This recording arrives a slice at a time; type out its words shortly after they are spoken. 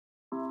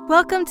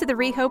Welcome to the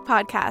Rehope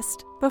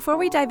podcast. Before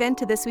we dive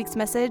into this week's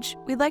message,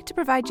 we'd like to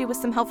provide you with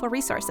some helpful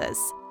resources.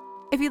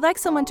 If you'd like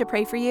someone to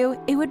pray for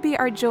you, it would be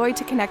our joy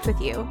to connect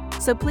with you.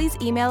 So please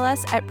email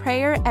us at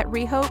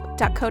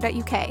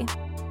prayer@rehope.co.uk.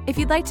 If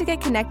you'd like to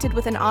get connected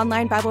with an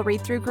online Bible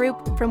read-through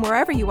group from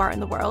wherever you are in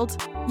the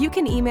world, you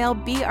can email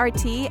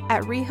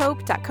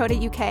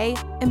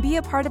brt@rehope.co.uk and be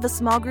a part of a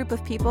small group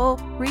of people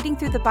reading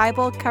through the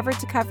Bible cover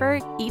to cover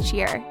each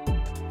year.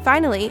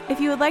 Finally,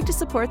 if you would like to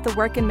support the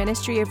work and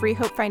ministry of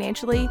Rehope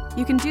financially,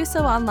 you can do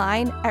so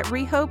online at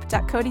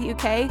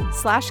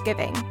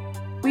rehope.co.uk/giving.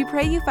 We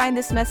pray you find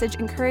this message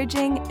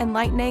encouraging,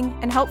 enlightening,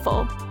 and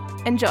helpful.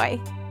 Enjoy.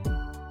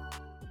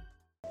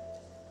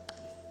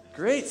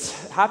 Great.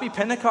 Happy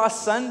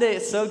Pentecost Sunday.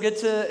 It's so good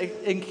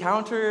to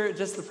encounter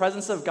just the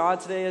presence of God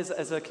today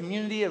as a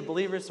community of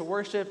believers to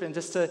worship and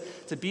just to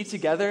be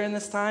together in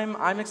this time.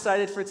 I'm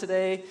excited for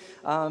today.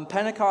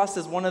 Pentecost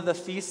is one of the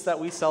feasts that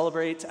we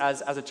celebrate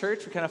as a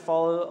church. We kind of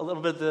follow a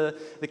little bit of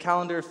the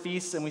calendar of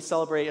feasts, and we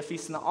celebrate a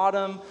feast in the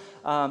autumn,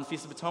 the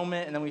Feast of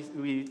Atonement, and then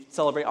we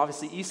celebrate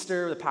obviously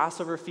Easter, the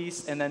Passover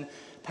feast, and then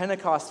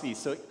Pentecost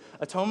feast. So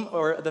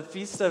the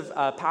feast of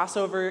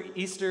Passover,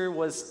 Easter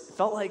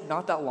felt like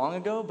not that long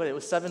ago, but it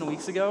was 7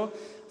 weeks ago.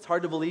 It's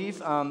hard to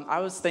believe. I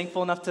was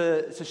thankful enough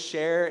to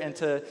share and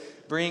to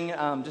bring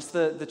just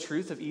the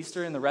truth of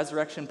Easter and the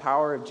resurrection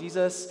power of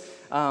Jesus,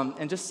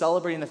 and just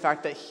celebrating the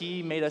fact that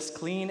He made us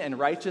clean and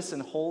righteous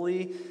and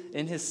holy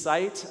in His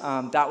sight.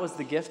 That was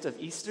the gift of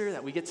Easter,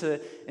 that we get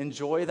to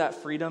enjoy that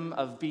freedom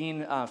of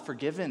being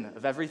forgiven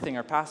of everything,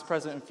 our past,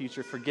 present, and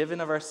future, forgiven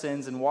of our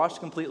sins and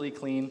washed completely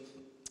clean.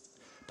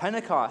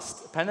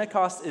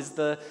 Pentecost is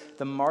the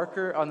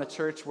marker on the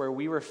church where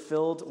we were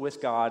filled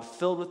with God,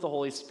 filled with the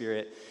Holy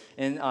Spirit.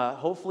 And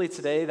hopefully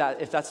today, that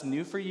if that's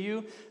new for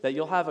you, that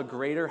you'll have a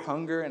greater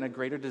hunger and a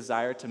greater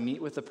desire to meet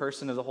with the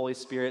person of the Holy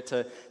Spirit,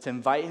 to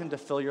invite Him to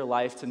fill your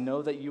life, to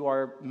know that you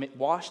are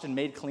washed and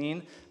made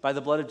clean by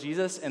the blood of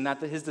Jesus, and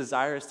that His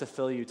desire is to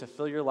fill you, to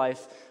fill your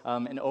life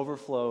and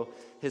overflow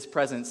His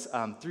presence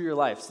through your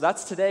life. So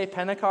that's today,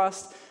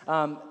 Pentecost.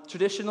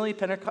 Traditionally,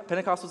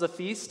 Pentecost was a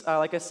feast,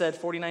 like I said,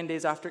 49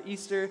 days after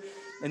Easter.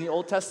 In the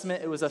Old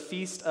Testament, it was a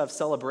feast of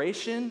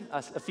celebration,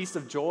 a feast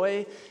of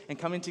joy, and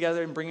coming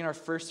together and bringing our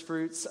first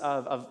fruits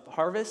of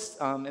harvest.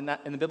 In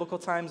the biblical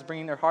times,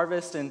 bringing their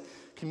harvest and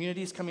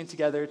communities coming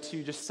together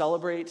to just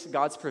celebrate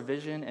God's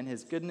provision and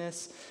His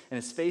goodness and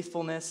His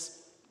faithfulness.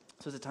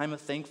 So it's a time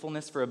of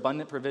thankfulness for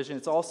abundant provision.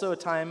 It's also a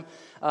time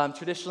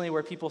traditionally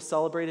where people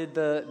celebrated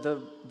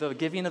the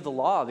giving of the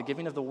law, the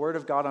giving of the Word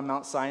of God on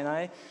Mount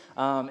Sinai.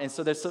 And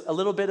so there's a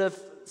little bit of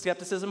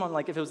skepticism on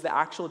like if it was the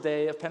actual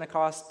day of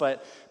Pentecost,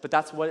 but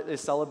that's what is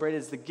celebrated,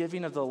 is the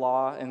giving of the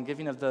law and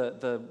giving of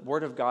the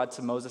Word of God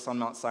to Moses on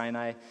Mount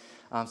Sinai.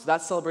 So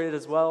that's celebrated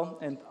as well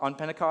on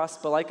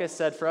Pentecost. But like I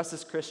said, for us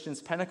as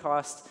Christians,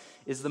 Pentecost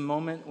is the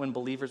moment when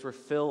believers were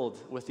filled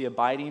with the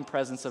abiding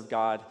presence of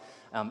God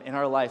in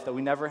our life, that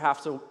we never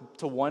have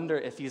to wonder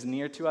if He's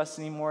near to us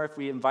anymore. If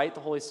we invite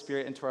the Holy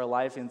Spirit into our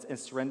life and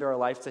surrender our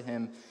life to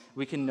Him,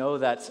 we can know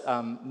that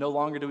no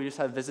longer do we just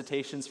have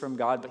visitations from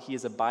God, but He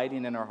is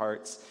abiding in our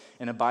hearts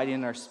and abiding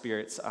in our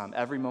spirits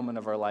every moment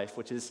of our life,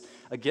 which is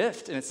a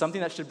gift, and it's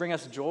something that should bring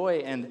us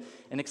joy and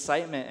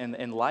excitement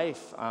and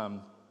life.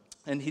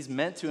 And He's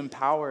meant to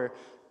empower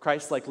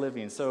Christ-like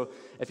living. So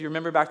if you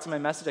remember back to my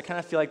message, I kind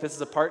of feel like this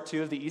is a part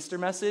 2 of the Easter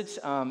message.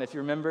 If you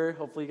remember,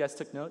 hopefully you guys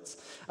took notes.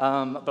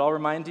 But I'll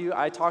remind you,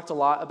 I talked a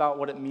lot about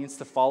what it means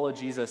to follow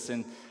Jesus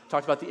and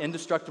talked about the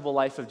indestructible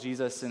life of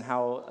Jesus and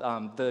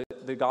how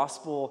the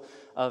gospel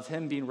of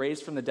Him being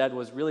raised from the dead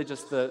was really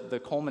just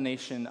the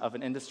culmination of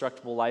an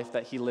indestructible life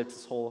that He lived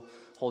His whole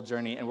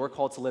journey. And we're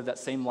called to live that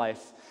same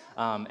life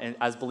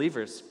as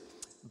believers.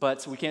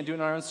 But we can't do it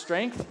in our own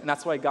strength, and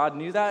that's why God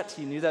knew that.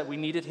 He knew that we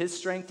needed His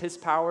strength, His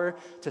power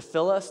to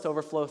fill us, to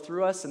overflow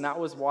through us, and that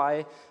was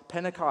why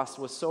Pentecost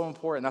was so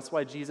important. That's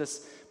why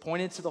Jesus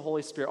pointed to the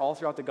Holy Spirit all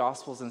throughout the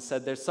Gospels and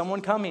said, there's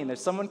someone coming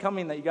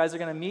that you guys are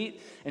going to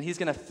meet, and He's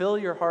going to fill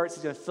your hearts,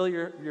 He's going to fill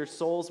your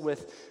souls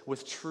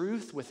with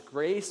truth, with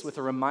grace, with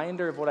a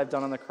reminder of what I've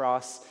done on the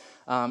cross,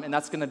 and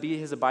that's going to be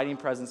His abiding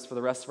presence for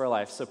the rest of our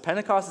life. So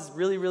Pentecost is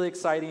really, really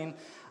exciting.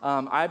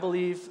 I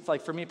believe,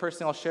 like for me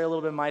personally, I'll share a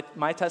little bit of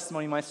my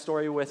testimony, my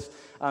story with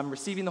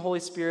receiving the Holy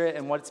Spirit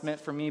and what it's meant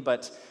for me.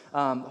 But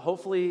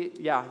hopefully,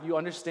 you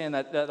understand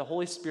that the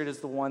Holy Spirit is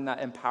the one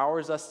that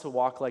empowers us to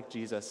walk like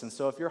Jesus. And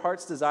so if your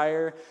heart's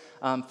desire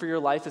for your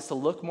life is to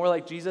look more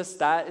like Jesus,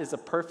 that is a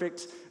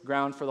perfect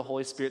ground for the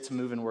Holy Spirit to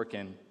move and work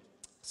in.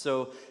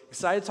 So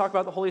excited to talk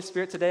about the Holy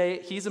Spirit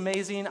today. He's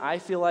amazing. I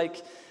feel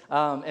like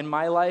in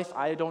my life,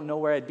 I don't know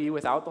where I'd be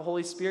without the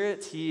Holy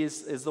Spirit. He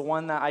is the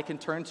one that I can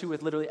turn to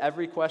with literally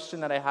every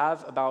question that I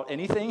have about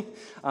anything.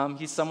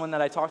 He's someone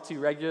that I talk to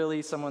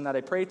regularly, someone that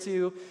I pray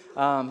to.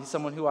 He's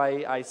someone who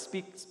I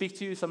speak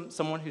to,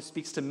 someone who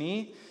speaks to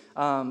me.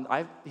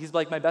 He's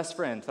like my best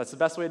friend. That's the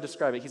best way to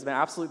describe it. He's my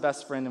absolute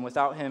best friend, and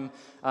without him,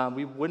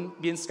 we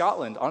wouldn't be in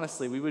Scotland,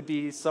 honestly. We would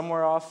be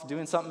somewhere off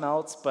doing something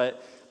else,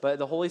 but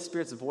the Holy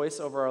Spirit's voice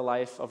over our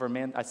life, over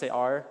Amanda,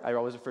 I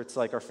always refer to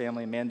like our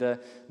family, Amanda,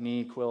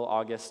 me, Quill,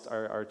 August,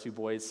 our two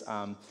boys.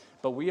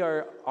 But we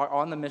are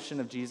on the mission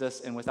of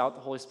Jesus, and without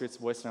the Holy Spirit's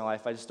voice in our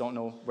life, I just don't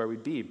know where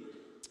we'd be.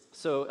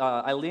 So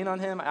I lean on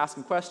him, I ask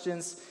him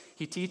questions.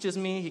 He teaches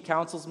me, he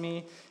counsels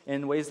me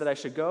in ways that I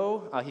should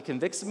go. He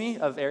convicts me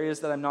of areas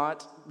that I'm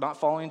not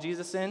following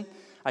Jesus in.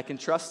 I can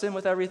trust him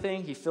with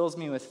everything. He fills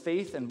me with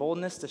faith and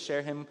boldness to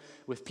share him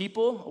with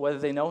people, whether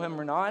they know him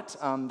or not.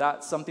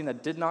 That's something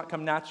that did not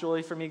come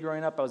naturally for me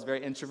growing up. I was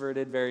very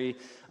introverted, very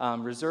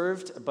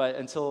reserved, but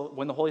until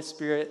when the Holy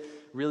Spirit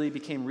really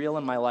became real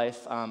in my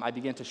life, I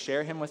began to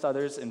share him with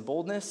others in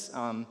boldness,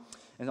 and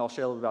I'll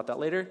share a little bit about that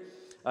later.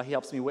 He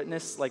helps me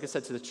witness, like I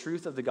said, to the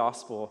truth of the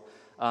gospel.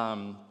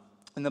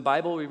 In the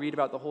Bible, we read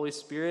about the Holy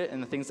Spirit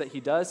and the things that he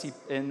does.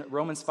 In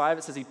Romans 5,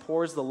 it says he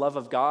pours the love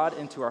of God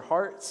into our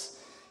hearts.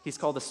 He's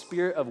called the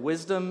Spirit of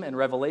wisdom and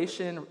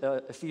revelation,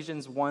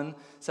 Ephesians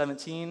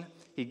 1:17.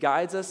 He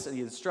guides us and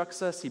he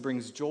instructs us. He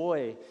brings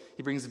joy.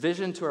 He brings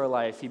vision to our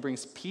life. He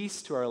brings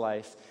peace to our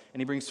life.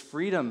 And he brings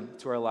freedom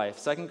to our life.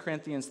 2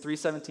 Corinthians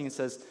 3:17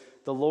 says,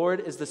 the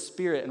Lord is the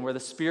Spirit, and where the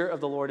Spirit of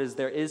the Lord is,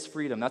 there is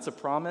freedom. That's a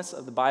promise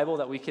of the Bible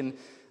that we can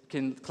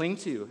cling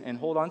to and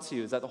hold on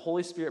to, is that the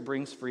Holy Spirit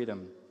brings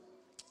freedom.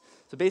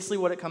 So basically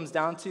what it comes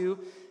down to,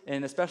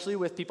 and especially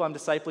with people I'm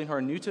discipling who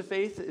are new to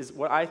faith, is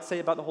what I say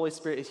about the Holy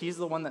Spirit is he's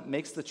the one that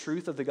makes the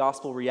truth of the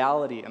gospel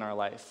reality in our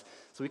life.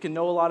 So we can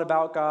know a lot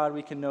about God,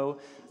 we can know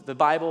the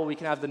Bible, we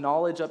can have the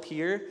knowledge up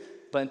here,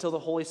 but until the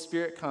Holy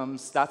Spirit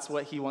comes, that's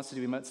what he wants to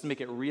do. He wants to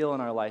make it real in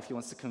our life. He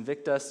wants to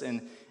convict us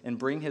and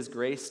bring his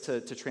grace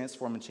to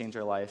transform and change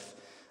our life.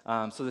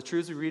 So the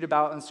truths we read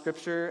about in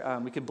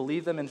Scripture, we can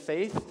believe them in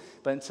faith,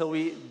 but until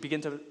we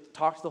begin to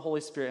talk to the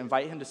Holy Spirit,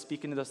 invite him to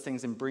speak into those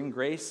things and bring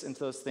grace into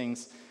those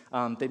things,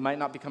 they might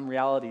not become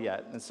reality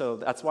yet. And so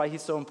that's why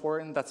he's so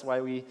important. That's why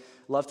we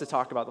love to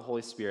talk about the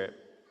Holy Spirit.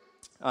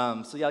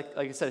 Like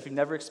I said, if you've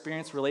never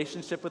experienced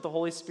relationship with the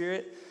Holy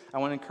Spirit, I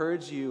want to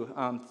encourage you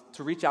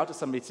to reach out to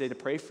somebody today to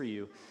pray for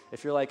you.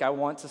 If you're like, I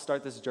want to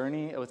start this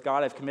journey with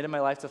God, I've committed my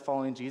life to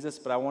following Jesus,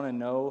 but I want to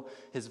know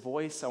his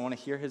voice, I want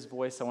to hear his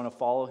voice, I want to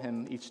follow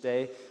him each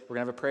day. We're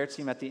going to have a prayer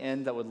team at the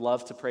end that would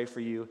love to pray for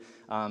you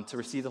to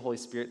receive the Holy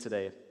Spirit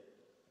today.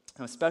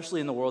 And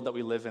especially in the world that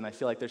we live in, I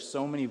feel like there's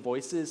so many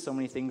voices, so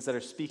many things that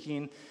are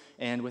speaking,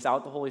 and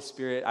without the Holy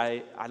Spirit,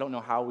 I don't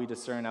know how we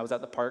discern. I was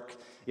at the park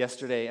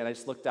yesterday, and I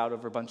just looked out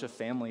over a bunch of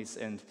families,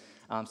 and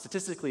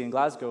statistically in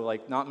Glasgow,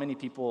 like not many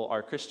people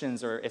are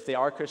Christians, or if they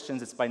are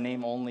Christians, it's by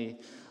name only.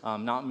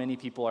 Not many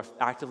people are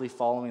actively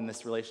following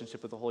this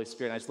relationship with the Holy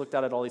Spirit. And I just looked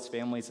out at all these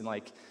families, and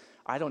like,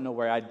 I don't know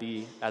where I'd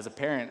be as a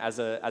parent, as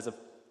a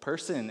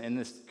person in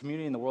this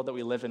community, in the world that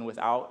we live in,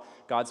 without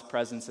God's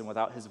presence and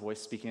without his voice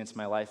speaking into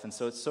my life. And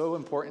so it's so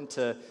important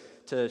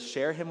to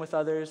share him with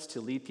others,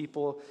 to lead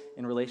people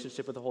in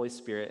relationship with the Holy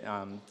Spirit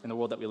in the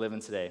world that we live in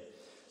today.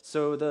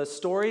 So the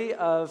story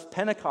of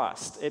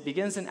Pentecost, it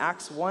begins in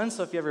Acts 1.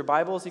 So if you have your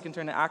Bibles, you can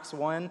turn to Acts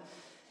 1.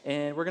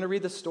 And we're going to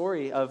read the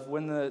story of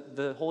when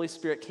the Holy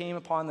Spirit came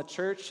upon the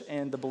church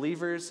and the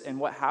believers and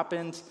what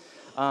happened.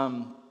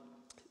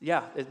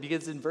 It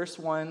begins in verse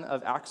 1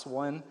 of Acts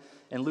 1.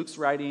 And Luke's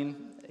writing,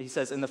 he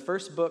says, in the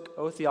first book,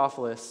 O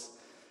Theophilus,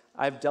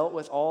 I've dealt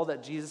with all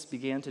that Jesus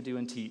began to do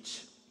and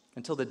teach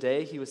until the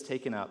day he was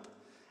taken up.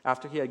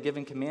 After he had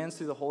given commands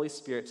through the Holy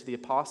Spirit to the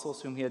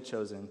apostles whom he had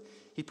chosen,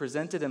 he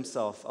presented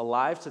himself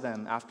alive to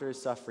them after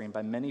his suffering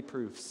by many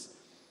proofs,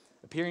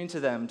 appearing to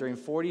them during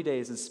 40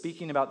 days and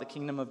speaking about the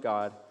kingdom of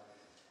God.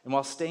 And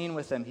while staying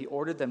with them, he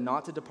ordered them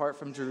not to depart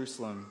from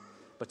Jerusalem,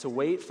 but to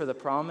wait for the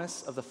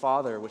promise of the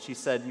Father, which he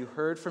said, you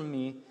heard from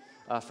me,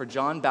 for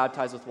John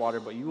baptized with water,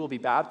 but you will be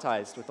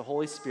baptized with the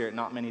Holy Spirit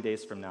not many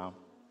days from now.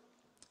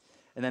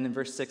 And then in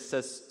verse 6 it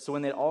says, so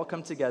when they all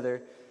come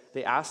together,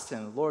 they asked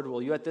him, Lord,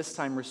 will you at this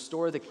time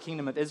restore the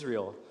kingdom of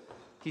Israel?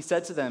 He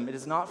said to them, it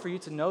is not for you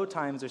to know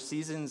times or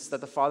seasons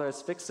that the Father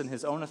has fixed in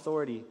his own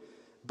authority,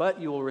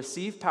 but you will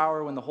receive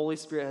power when the Holy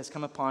Spirit has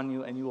come upon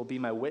you, and you will be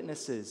my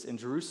witnesses in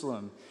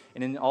Jerusalem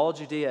and in all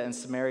Judea and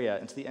Samaria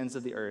and to the ends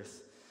of the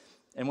earth.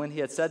 And when he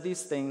had said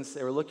these things,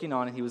 they were looking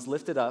on, and he was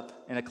lifted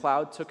up, and a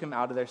cloud took him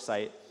out of their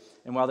sight.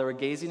 And while they were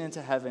gazing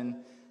into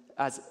heaven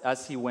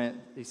as he went,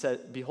 he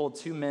said, behold,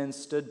 two men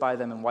stood by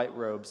them in white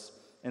robes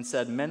and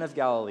said, men of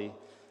Galilee,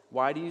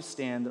 why do you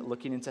stand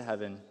looking into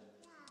heaven?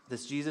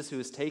 This Jesus who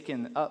is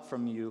taken up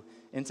from you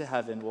into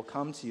heaven will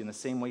come to you in the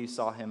same way you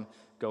saw him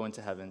go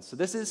into heaven. So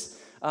this is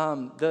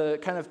the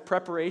kind of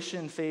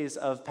preparation phase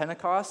of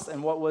Pentecost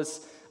and what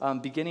was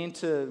beginning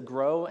to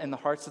grow in the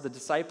hearts of the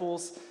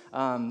disciples.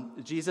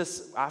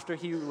 Jesus, after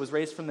he was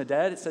raised from the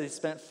dead, it said he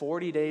spent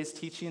 40 days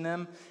teaching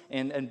them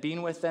and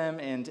being with them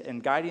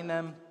and guiding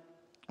them.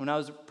 When I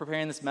was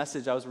preparing this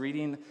message, I was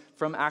reading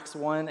from Acts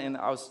 1, and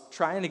I was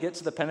trying to get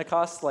to the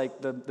Pentecost,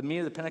 like the meat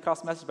of the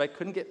Pentecost message, but I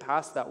couldn't get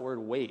past that word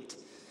wait.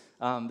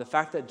 The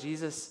fact that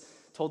Jesus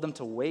told them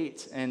to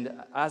wait. And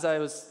as I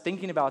was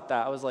thinking about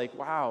that, I was like,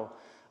 wow.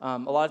 A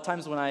lot of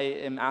times when I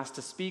am asked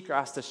to speak or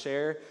asked to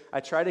share, I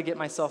try to get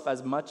myself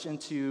as much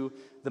into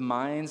the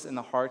minds and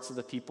the hearts of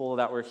the people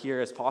that were here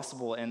as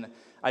possible. And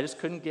I just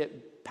couldn't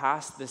get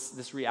past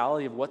this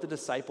reality of what the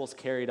disciples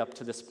carried up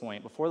to this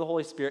point. Before the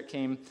Holy Spirit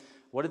came,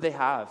 what did they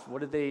have? What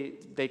did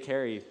they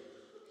carry?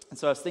 And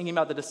so I was thinking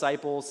about the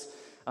disciples,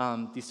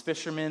 these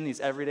fishermen,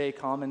 these everyday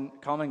common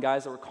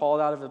guys that were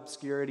called out of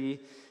obscurity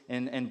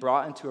and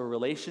brought into a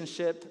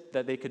relationship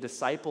that they could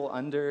disciple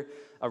under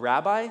a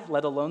rabbi,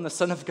 let alone the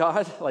Son of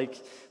God. Like,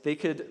 they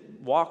could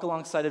walk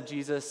alongside of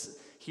Jesus,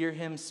 hear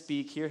him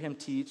speak, hear him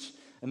teach,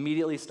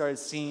 immediately started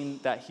seeing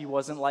that he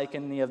wasn't like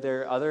any of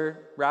their other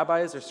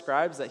rabbis or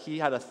scribes, that he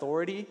had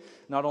authority,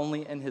 not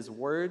only in his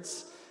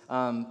words,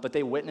 but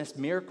they witnessed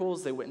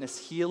miracles, they witnessed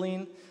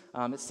healing.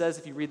 It says,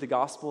 if you read the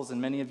Gospels,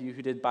 and many of you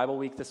who did Bible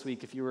Week this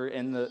week, if you were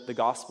in the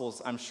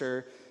Gospels, I'm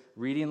sure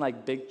reading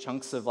like big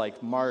chunks of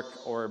like Mark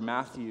or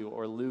Matthew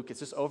or Luke, it's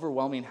just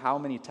overwhelming how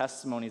many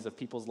testimonies of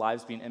people's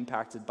lives being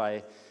impacted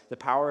by the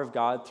power of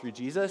God through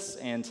Jesus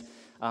and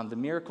the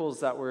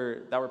miracles that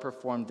were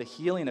performed, the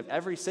healing of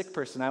every sick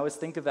person. I always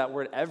think of that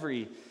word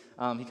every.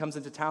 He comes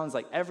into towns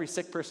like every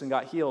sick person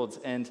got healed,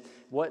 and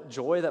what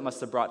joy that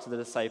must have brought to the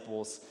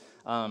disciples.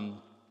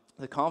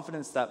 The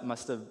confidence that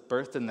must have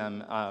birthed in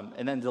them,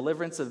 and then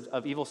deliverance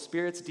of evil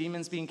spirits,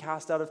 demons being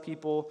cast out of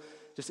people,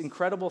 just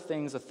incredible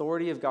things,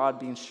 authority of God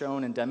being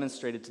shown and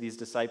demonstrated to these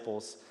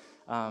disciples.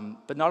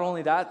 But not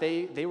only that,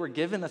 they were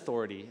given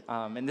authority.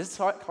 And this is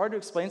hard to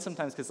explain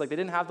sometimes because they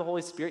didn't have the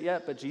Holy Spirit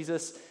yet, but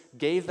Jesus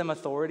gave them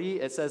authority.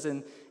 It says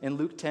in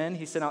Luke 10,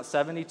 he sent out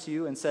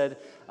 72 and said,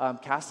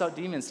 cast out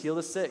demons, heal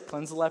the sick,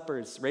 cleanse the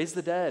lepers, raise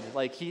the dead.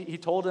 He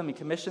told them, he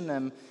commissioned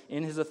them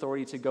in his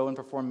authority to go and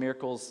perform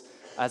miracles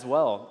as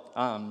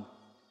well.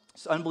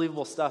 It's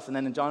unbelievable stuff. And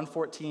then in John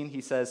 14, he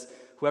says,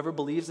 whoever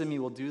believes in me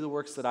will do the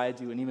works that I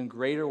do, and even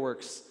greater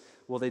works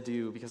will they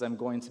do because I'm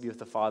going to be with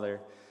the Father.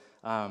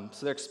 So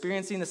they're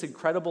experiencing this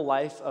incredible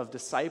life of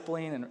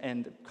discipling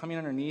and coming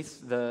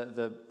underneath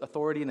the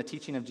authority and the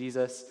teaching of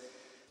Jesus.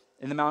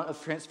 In the Mount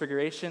of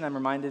Transfiguration, I'm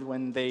reminded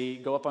when they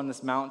go up on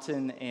this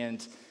mountain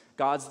and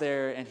God's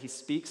there and he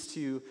speaks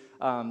to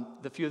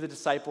the few of the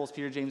disciples,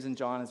 Peter, James, and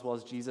John, as well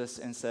as Jesus,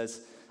 and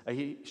says,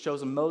 he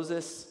shows them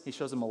Moses, he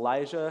shows them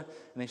Elijah,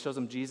 and he shows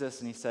them Jesus,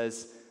 and he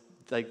says,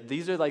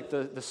 these are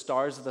the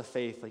stars of the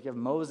faith. You have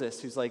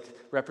Moses, who's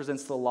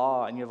represents the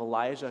law, and you have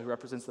Elijah, who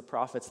represents the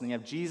prophets, and then you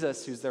have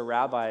Jesus, who's their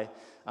rabbi,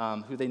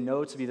 who they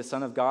know to be the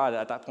Son of God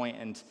at that point.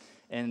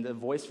 And the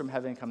voice from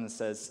heaven comes and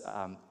says,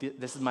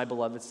 this is my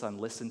beloved Son,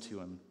 listen to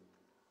him.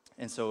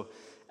 And so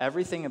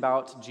everything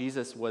about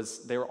Jesus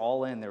they were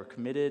all in, they were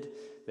committed,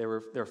 they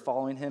were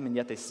following him, and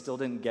yet they still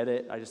didn't get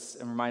it. I just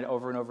am reminded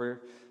over and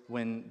over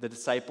when the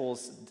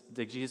disciples,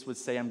 Jesus would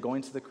say, I'm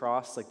going to the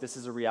cross, this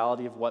is a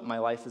reality of what my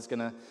life is going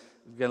to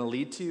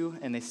lead to,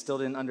 and they still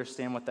didn't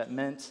understand what that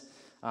meant.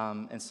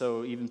 And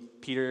so even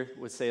Peter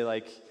would say,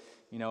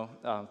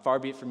 far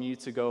be it from you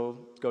to go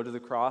to the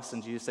cross,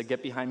 and Jesus said,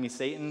 get behind me,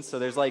 Satan. So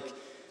there's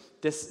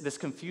this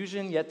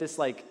confusion, yet this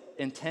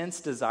intense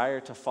desire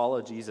to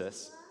follow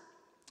Jesus.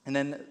 And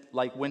then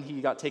when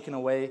he got taken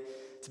away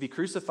to be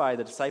crucified,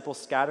 the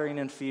disciples scattering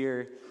in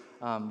fear,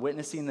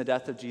 witnessing the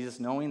death of Jesus,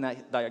 knowing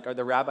that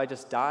the rabbi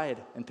just died,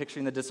 and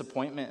picturing the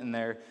disappointment in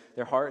their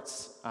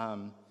hearts,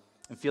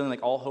 and feeling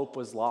like all hope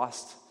was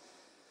lost.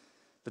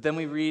 But then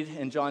we read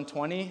in John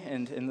 20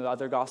 and in the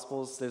other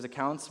Gospels, there's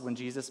accounts when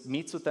Jesus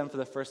meets with them for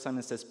the first time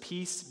and says,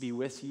 peace be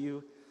with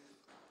you,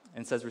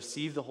 and says,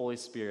 receive the Holy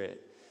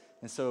Spirit.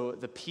 And so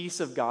the peace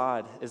of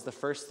God is the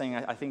first thing.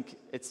 I think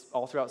it's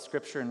all throughout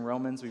Scripture. In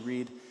Romans, we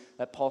read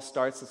that Paul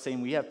starts with saying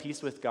we have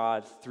peace with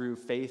God through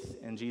faith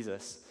in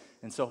Jesus.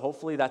 And so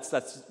hopefully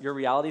that's your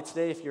reality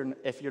today.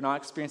 If you're not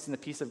experiencing the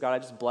peace of God, I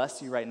just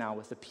bless you right now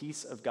with the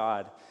peace of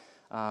God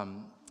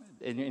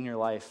in your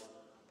life.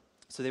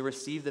 So they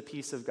receive the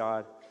peace of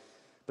God.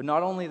 But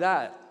not only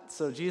that,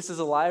 so Jesus is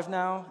alive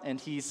now, and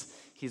he's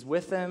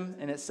with them,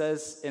 and it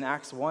says in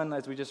Acts 1,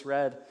 as we just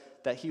read,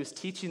 that he was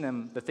teaching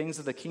them the things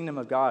of the kingdom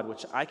of God,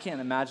 which I can't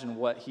imagine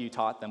what he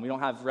taught them. We don't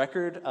have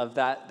record of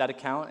that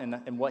account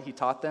and what he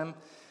taught them.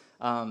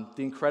 The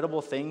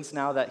incredible things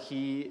now that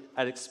he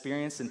had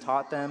experienced and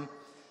taught them.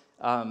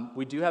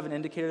 We do have an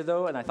indicator,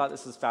 though, and I thought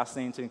this was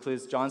fascinating to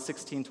include. John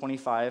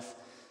 16:25.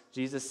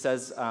 Jesus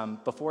says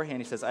beforehand,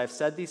 he says, I have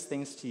said these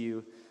things to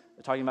you,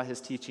 talking about his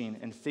teaching,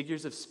 in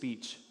figures of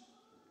speech.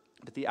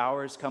 But the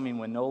hour is coming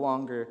when no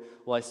longer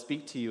will I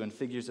speak to you in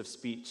figures of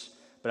speech,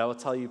 but I will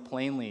tell you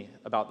plainly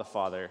about the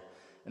Father.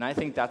 And I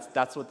think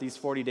that's what these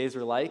 40 days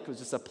were like. It was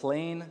just a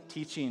plain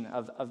teaching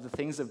of the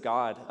things of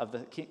God, of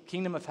the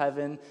kingdom of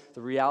heaven,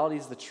 the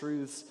realities, the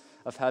truths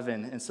of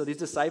heaven. And so these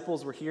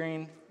disciples were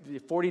hearing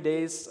 40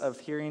 days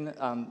of hearing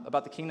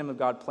about the kingdom of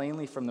God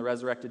plainly from the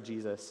resurrected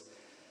Jesus.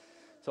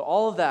 So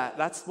all of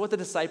that's what the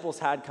disciples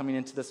had coming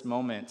into this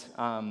moment.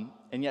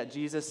 And yet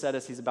Jesus said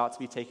as he's about to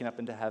be taken up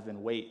into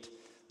heaven, wait,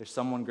 there's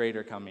someone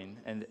greater coming,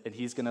 and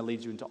he's going to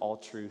lead you into all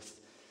truth.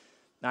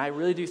 Now, I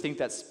really do think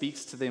that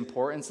speaks to the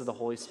importance of the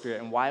Holy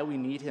Spirit and why we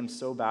need him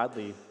so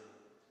badly.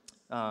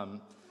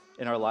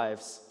 in our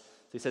lives.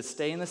 So he says,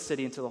 stay in the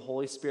city until the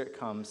Holy Spirit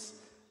comes,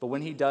 but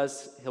when he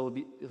does,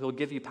 he'll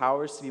give you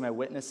powers to be my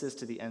witnesses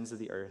to the ends of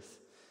the earth.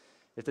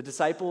 If the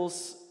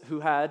disciples who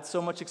had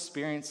so much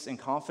experience and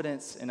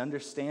confidence and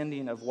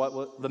understanding of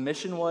what the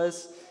mission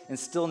was and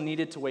still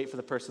needed to wait for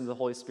the person of the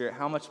Holy Spirit,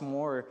 how much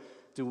more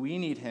do we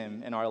need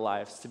him in our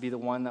lives to be the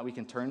one that we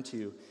can turn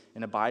to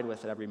and abide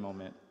with at every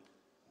moment?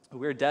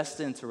 We're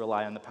destined to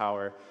rely on the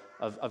power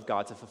of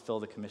God to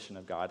fulfill the commission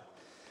of God.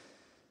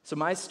 So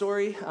my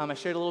story, I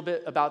shared a little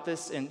bit about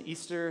this in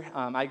Easter.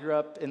 I grew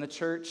up in the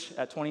church.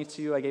 At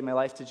 22, I gave my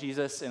life to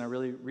Jesus in a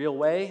really real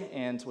way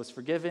and was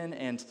forgiven,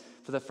 and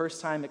for the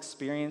first time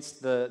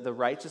experienced the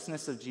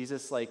righteousness of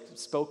Jesus like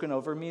spoken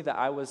over me, that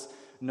I was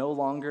no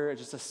longer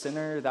just a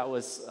sinner that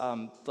was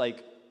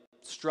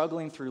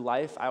struggling through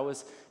life. I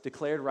was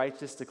declared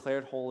righteous,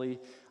 declared holy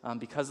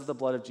because of the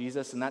blood of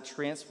Jesus, and that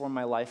transformed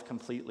my life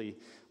completely.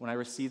 When I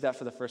received that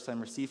for the first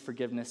time, received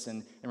forgiveness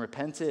and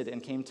repented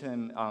and came to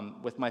him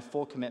with my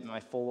full commitment, my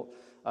full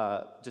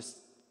just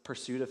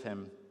pursuit of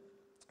him.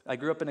 I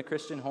grew up in a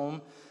Christian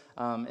home,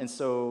 and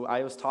so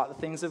I was taught the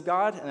things of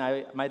God,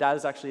 and my dad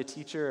is actually a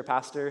teacher, a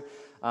pastor,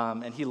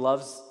 and he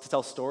loves to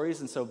tell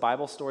stories, and so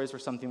Bible stories were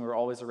something we were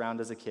always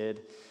around as a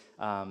kid.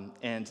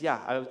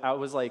 I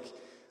was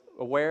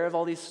aware of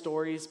all these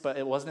stories, but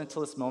it wasn't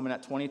until this moment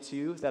at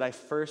 22 that I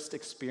first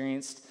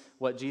experienced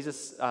what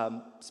Jesus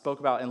spoke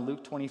about in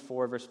Luke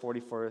 24, verse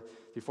 44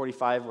 through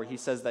 45, where he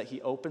says that he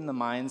opened the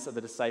minds of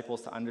the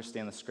disciples to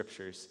understand the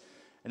scriptures.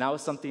 And that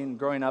was something,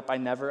 growing up, I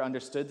never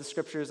understood the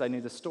scriptures. I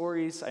knew the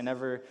stories. I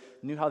never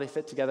knew how they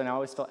fit together, and I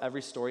always felt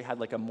every story had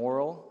like a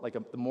moral,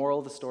 the moral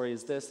of the story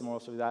is this, the moral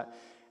of the story is that.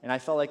 And I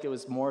felt like it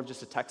was more of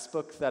just a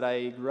textbook that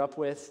I grew up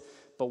with.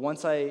 But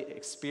once I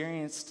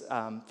experienced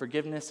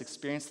forgiveness,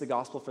 experienced the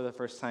gospel for the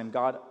first time,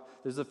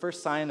 there's the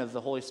first sign of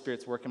the Holy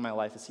Spirit's work in my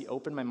life is he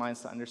opened my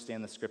minds to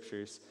understand the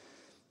scriptures.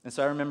 And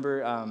so I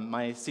remember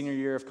my senior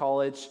year of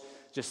college,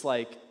 just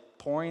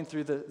pouring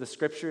through the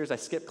scriptures. I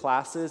skipped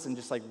classes and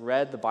just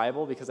read the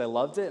Bible because I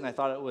loved it, and I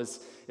thought it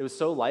was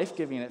so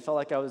life-giving. It felt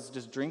like I was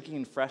just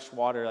drinking fresh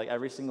water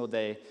every single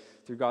day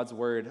through God's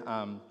word.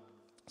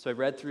 So I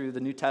read through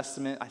the New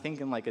Testament, I think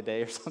in a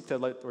day or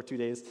something, or 2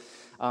 days,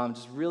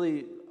 just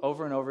really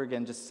over and over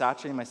again, just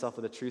saturating myself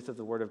with the truth of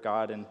the Word of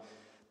God.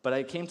 But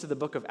I came to the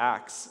book of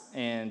Acts,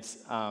 and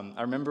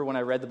I remember when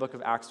I read the book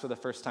of Acts for the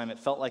first time, it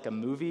felt like a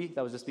movie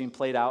that was just being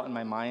played out in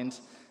my mind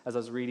as I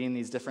was reading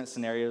these different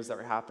scenarios that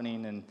were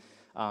happening,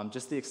 and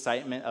just the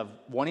excitement of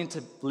wanting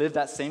to live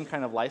that same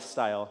kind of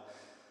lifestyle.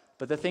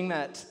 But the thing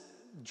that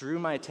drew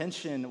my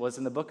attention was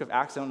in the book of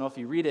Acts. I don't know if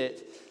you read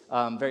it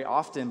very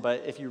often,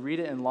 but if you read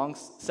it in long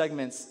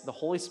segments, the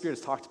Holy Spirit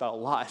is talked about a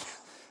lot.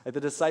 The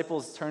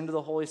disciples turned to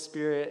the Holy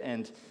Spirit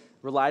and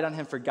relied on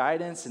him for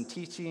guidance and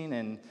teaching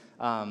and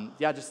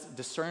just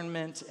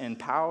discernment and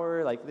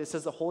power. It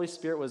says the Holy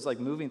Spirit was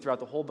moving throughout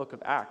the whole book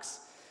of Acts.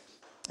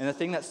 And the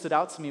thing that stood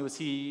out to me was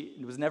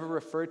he was never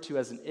referred to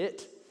as an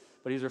it,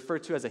 but he was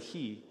referred to as a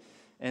he.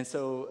 And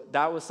so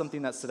that was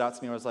something that stood out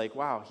to me. I was like,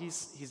 wow,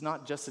 he's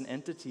not just an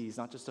entity. He's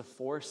not just a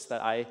force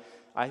that I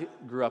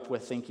grew up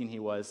with thinking he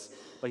was,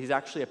 but he's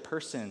actually a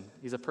person.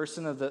 He's a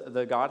person of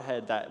the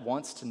Godhead that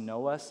wants to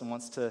know us and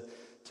wants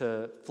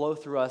to flow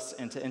through us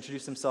and to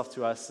introduce himself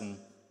to us. And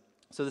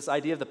so this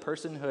idea of the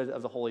personhood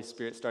of the Holy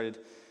Spirit started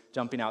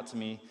jumping out to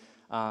me.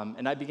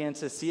 And I began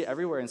to see it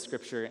everywhere in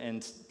Scripture.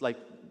 And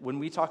when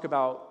we talk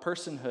about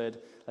personhood,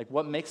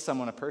 what makes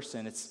someone a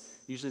person, it's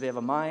usually they have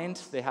a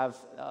mind, they have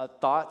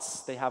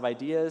thoughts, they have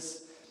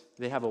ideas,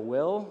 they have a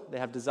will, they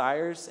have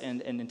desires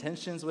and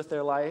intentions with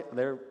their life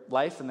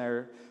and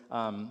their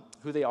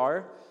who they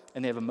are,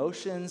 and they have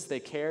emotions, they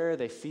care,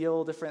 they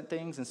feel different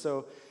things. And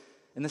so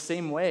in the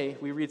same way,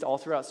 we read all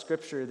throughout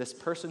Scripture this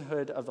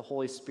personhood of the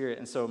Holy Spirit.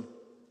 And so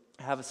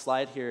I have a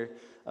slide here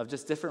of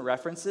just different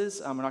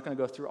references. We're not going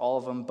to go through all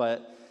of them,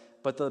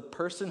 but the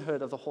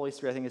personhood of the Holy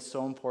Spirit, I think, is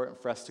so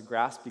important for us to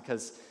grasp,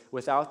 because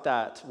without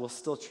that, we'll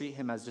still treat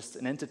him as just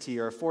an entity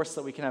or a force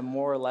that we can have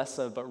more or less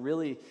of, but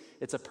really,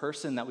 it's a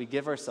person that we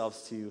give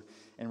ourselves to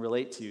and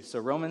relate to. So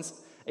Romans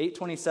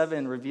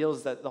 8:27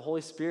 reveals that the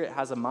Holy Spirit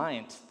has a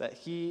mind, that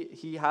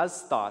he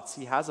has thoughts,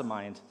 he has a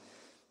mind.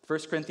 1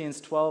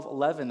 Corinthians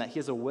 12:11, that he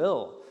has a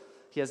will,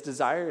 he has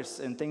desires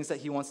and things that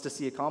he wants to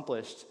see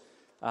accomplished.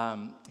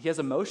 He has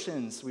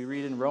emotions. We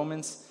read in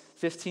Romans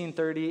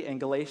 15:30 and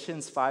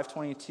Galatians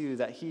 5:22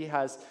 that he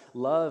has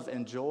love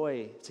and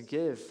joy to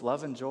give,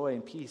 love and joy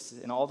and peace,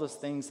 and all those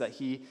things that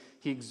he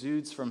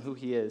exudes from who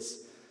he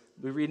is.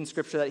 We read in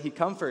Scripture that he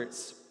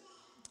comforts,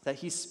 that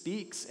he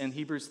speaks. In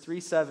Hebrews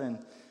 3:7,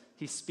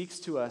 he speaks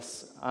to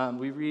us.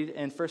 We read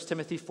in 1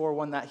 Timothy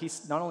 4:1 that he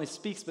not only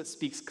speaks, but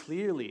speaks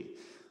clearly.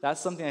 That's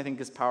something I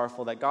think is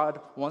powerful, that God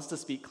wants to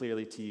speak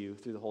clearly to you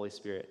through the Holy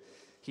Spirit.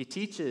 He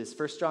teaches,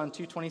 1 John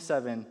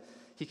 2:27,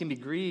 he can be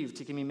grieved,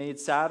 he can be made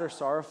sad or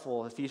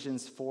sorrowful,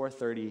 Ephesians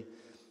 4:30.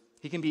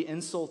 He can be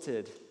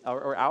insulted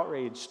or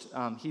outraged,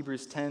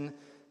 Hebrews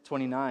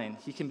 10:29.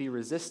 He can be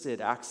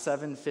resisted, Acts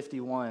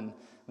 7:51,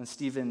 when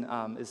Stephen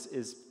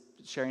is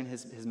sharing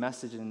his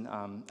message in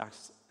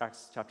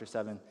Acts chapter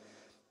 7.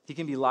 He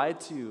can be lied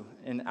to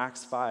in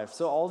Acts 5.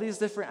 So all these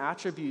different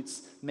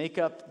attributes make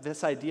up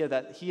this idea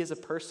that he is a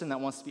person that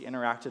wants to be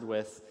interacted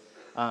with,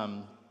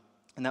 and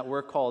that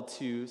we're called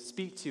to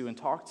speak to and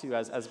talk to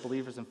as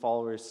believers and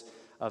followers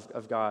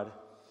of God.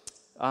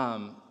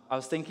 I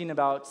was thinking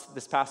about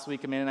this past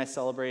week, Amanda and I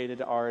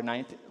celebrated our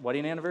 9th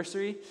wedding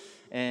anniversary.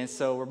 And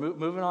so we're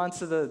moving on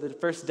to the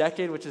first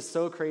decade, which is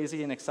so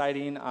crazy and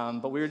exciting.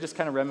 But we were just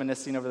kind of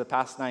reminiscing over the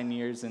past 9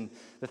 years and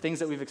the things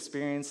that we've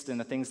experienced and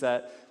the things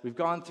that we've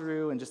gone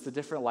through and just the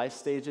different life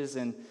stages.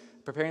 And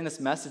preparing this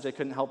message, I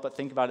couldn't help but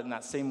think about it in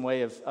that same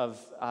way of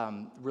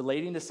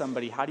relating to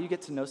somebody. How do you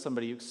get to know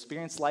somebody? You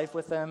experience life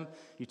with them.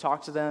 You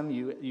talk to them.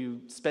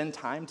 You spend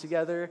time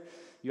together.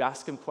 You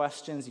ask them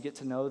questions. You get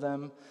to know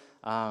them.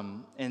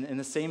 And in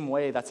the same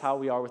way, that's how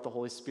we are with the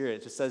Holy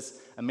Spirit. Just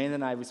as Amanda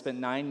and I, we spent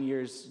 9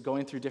 years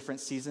going through different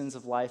seasons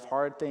of life,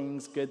 hard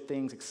things, good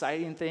things,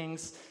 exciting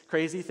things,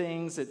 crazy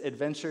things,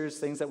 adventures,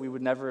 things that we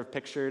would never have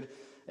pictured.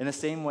 In the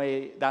same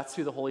way, that's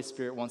who the Holy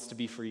Spirit wants to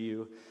be for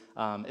you,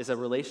 is a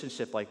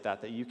relationship like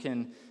that you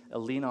can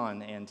lean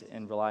on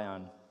and rely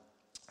on.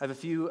 I have a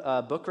few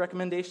book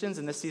recommendations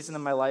in this season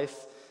of my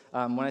life.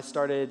 When I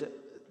started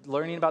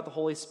learning about the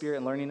Holy Spirit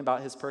and learning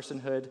about his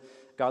personhood,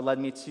 God led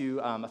me to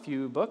a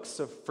few books.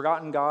 So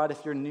Forgotten God,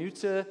 if you're new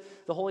to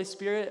the Holy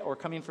Spirit or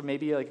coming from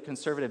maybe like a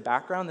conservative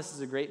background, this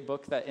is a great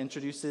book that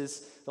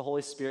introduces the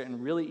Holy Spirit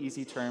in really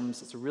easy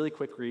terms. It's a really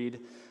quick read.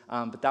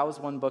 But that was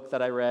one book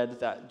that I read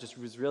that just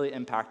was really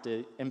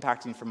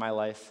impacting for my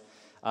life.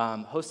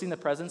 Hosting the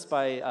Presence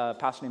by a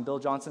pastor named Bill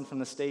Johnson from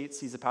the States.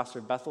 He's a pastor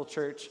of Bethel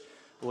Church.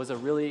 It was a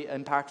really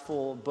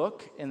impactful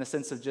book in the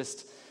sense of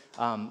just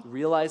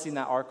realizing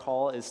that our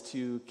call is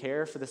to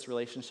care for this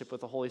relationship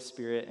with the Holy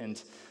Spirit.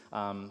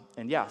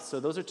 And yeah, so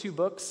those are two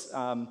books.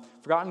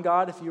 Forgotten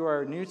God, if you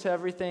are new to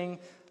everything.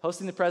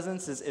 Hosting the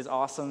Presence is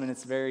awesome, and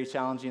it's very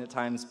challenging at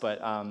times,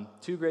 but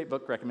two great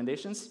book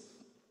recommendations.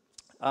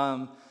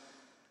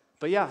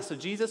 But yeah, so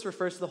Jesus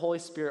refers to the Holy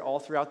Spirit all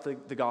throughout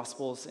the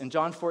Gospels. In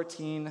John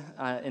 14,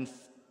 in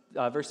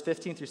verse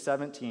 15 through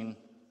 17,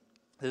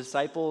 the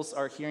disciples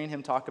are hearing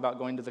him talk about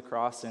going to the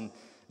cross and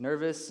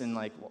nervous and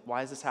like,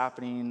 why is this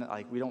happening?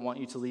 Like, we don't want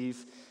you to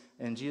leave.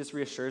 And Jesus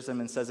reassures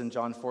them and says in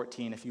John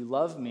 14, if you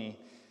love me,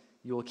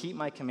 you will keep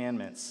my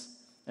commandments,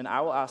 and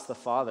I will ask the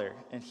Father,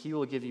 and he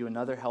will give you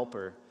another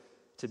helper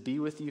to be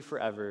with you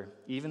forever,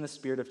 even the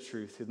Spirit of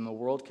truth, whom the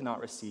world cannot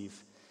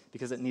receive,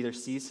 because it neither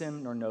sees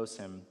him nor knows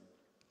him.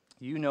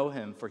 You know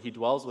him, for he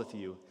dwells with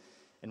you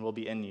and will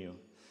be in you.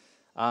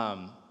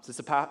 So it's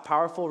a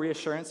powerful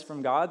reassurance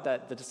from God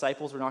that the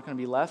disciples were not going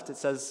to be left. It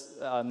says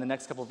in the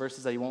next couple of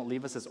verses that he won't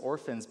leave us as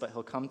orphans, but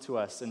he'll come to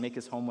us and make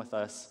his home with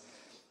us.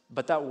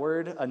 But that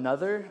word,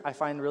 another, I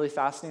find really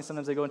fascinating.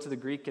 Sometimes I go into the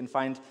Greek and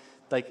find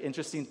like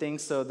interesting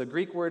things. So the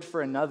Greek word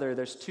for another,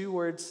 there's two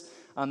words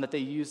that they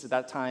used at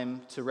that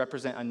time to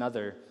represent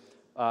another.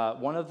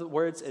 One of the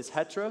words is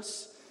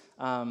heteros,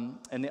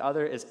 and the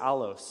other is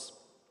allos.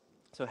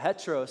 So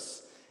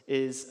heteros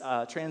is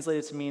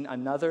translated to mean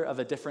another of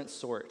a different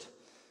sort.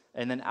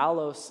 And then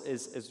allos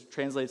is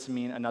translated to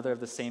mean another of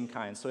the same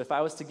kind. So if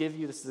I was to give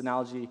you, this is an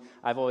analogy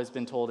I've always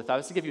been told, if I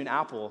was to give you an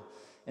apple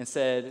and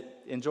said,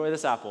 enjoy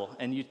this apple,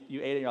 and you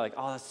ate it and you're like,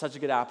 oh, that's such a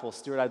good apple,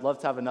 Stuart, I'd love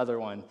to have another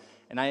one.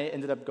 And I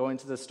ended up going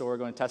to the store,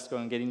 going to Tesco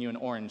and getting you an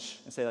orange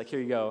and say like, here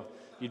you go.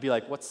 You'd be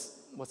like,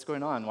 what's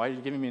going on? Why are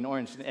you giving me an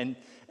orange? And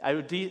it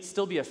would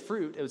still be a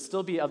fruit. It would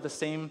still be of the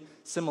same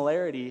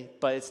similarity,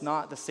 but it's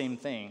not the same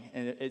thing.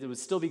 And it would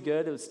still be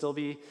good. It would still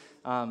be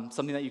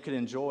something that you could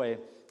enjoy.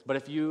 But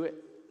if you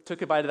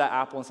took a bite of that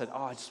apple and said,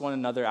 oh, I just want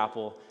another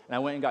apple, and I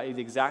went and got you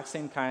the exact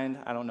same kind,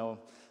 I don't know,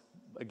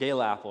 a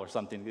gala apple or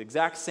something, the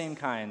exact same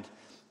kind,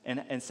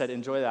 and said,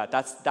 enjoy that.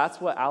 That's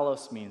what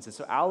allos means. And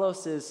so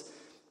allos is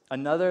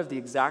another of the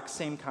exact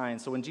same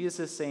kind. So when Jesus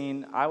is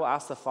saying, I will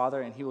ask the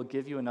Father and he will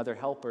give you another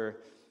helper,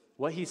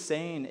 what he's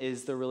saying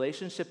is the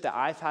relationship that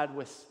I've had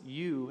with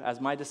you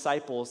as my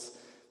disciples,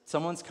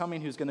 someone's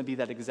coming who's going to be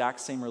that exact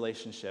same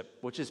relationship,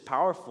 which is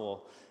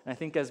powerful. And I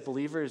think as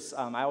believers,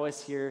 I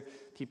always hear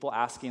people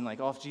asking like,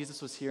 oh, if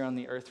Jesus was here on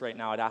the earth right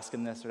now, I'd ask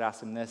him this or I'd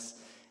ask him this.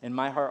 And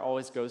my heart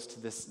always goes to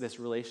this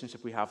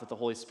relationship we have with the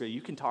Holy Spirit. You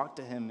can talk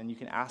to him and you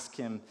can ask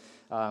him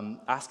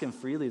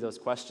freely those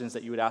questions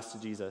that you would ask to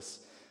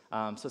Jesus.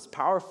 So it's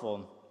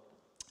powerful.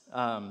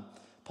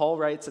 Paul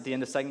writes at the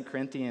end of 2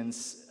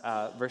 Corinthians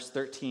verse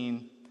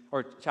 13,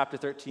 or chapter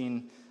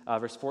 13,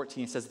 verse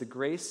 14, he says, the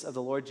grace of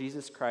the Lord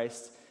Jesus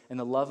Christ and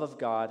the love of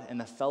God and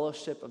the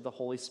fellowship of the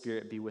Holy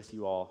Spirit be with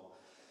you all.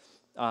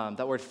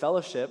 That word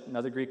fellowship,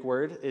 another Greek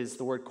word, is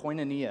the word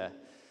koinonia.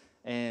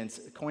 And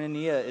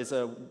koinonia is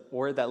a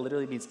word that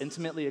literally means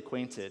intimately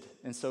acquainted.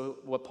 And so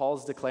what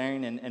Paul's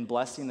declaring and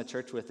blessing the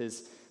church with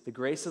is the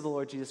grace of the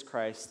Lord Jesus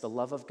Christ, the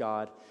love of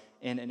God,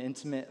 and an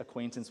intimate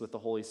acquaintance with the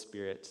Holy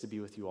Spirit to be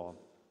with you all.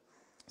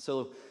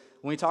 So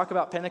when we talk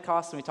about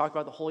Pentecost and we talk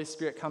about the Holy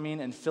Spirit coming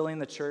and filling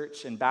the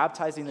church and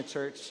baptizing the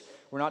church,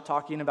 we're not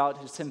talking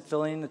about just him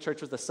filling the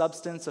church with the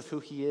substance of who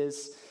he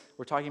is.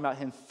 We're talking about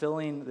him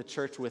filling the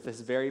church with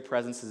his very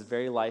presence, his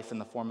very life in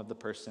the form of the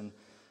person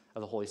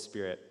of the Holy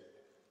Spirit.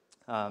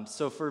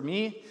 So for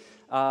me,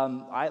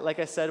 like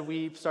I said,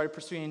 we started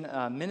pursuing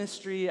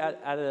ministry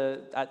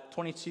at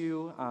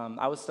 22.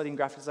 I was studying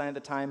graphic design at the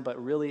time,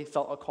 but really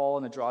felt a call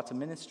and a draw to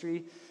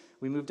ministry.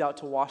 We moved out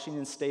to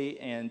Washington State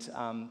and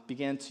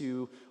began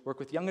to work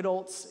with young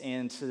adults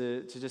and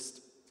to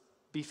just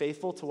be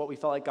faithful to what we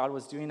felt like God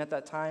was doing at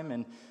that time,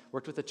 and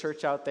worked with the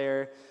church out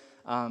there.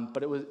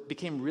 But it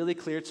became really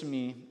clear to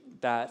me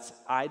that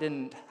I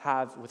didn't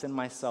have within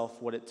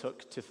myself what it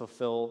took to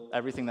fulfill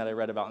everything that I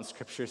read about in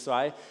Scripture. So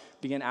I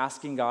began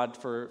asking God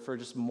for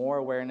just more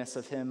awareness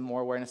of Him,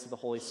 more awareness of the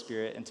Holy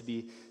Spirit, and to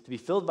be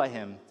filled by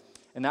Him.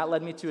 And that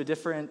led me to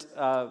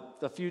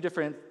a few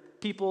different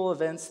people,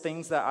 events,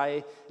 things that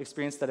I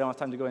experienced that I don't have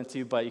time to go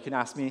into, but you can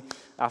ask me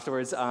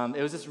afterwards.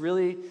 It was just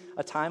really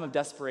a time of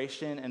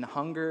desperation and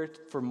hunger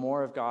for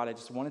more of God. I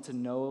just wanted to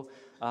know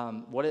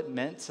what it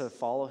meant to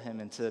follow Him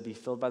and to be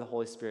filled by the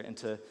Holy Spirit and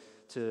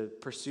to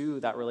pursue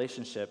that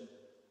relationship.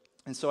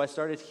 And so I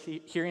started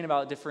hearing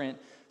about different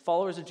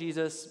followers of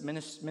Jesus,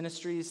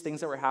 ministries,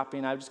 things that were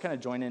happening. I would just kind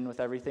of join in with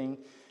everything.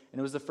 And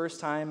it was the first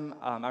time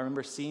I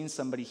remember seeing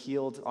somebody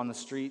healed on the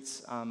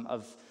streets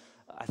of,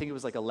 I think it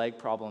was like a leg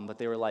problem, but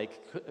they were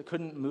like,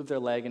 couldn't move their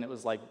leg, and it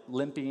was like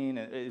limping.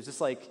 And it was just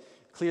like,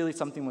 clearly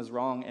something was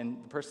wrong.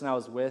 And the person I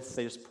was with,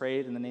 they just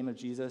prayed in the name of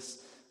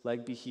Jesus,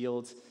 leg be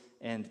healed,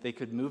 and they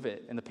could move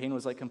it. And the pain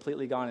was like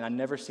completely gone. And I'd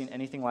never seen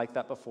anything like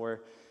that before.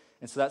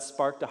 And so that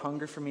sparked a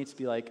hunger for me to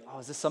be like, oh,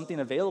 is this something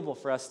available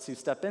for us to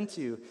step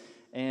into?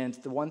 And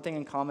the one thing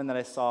in common that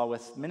I saw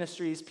with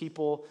ministries,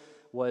 people,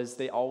 was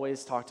they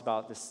always talked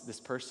about this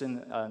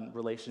person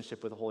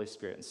relationship with the Holy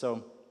Spirit. And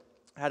so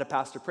I had a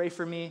pastor pray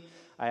for me.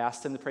 I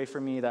asked him to pray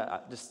for me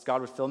that just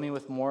God would fill me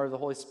with more of the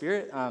Holy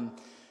Spirit.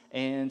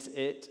 And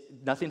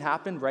nothing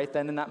happened right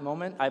then in that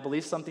moment. I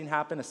believe something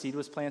happened, a seed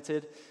was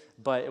planted,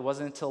 but it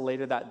wasn't until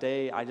later that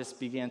day I just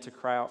began to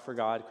cry out for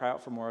God, cry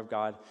out for more of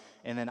God.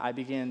 And then I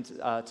began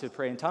to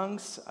pray in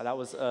tongues. That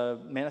was a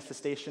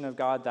manifestation of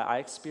God that I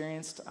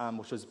experienced,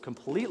 which was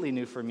completely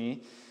new for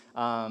me.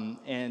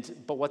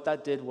 But what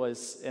that did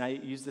was, and I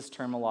use this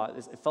term a lot,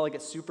 it felt like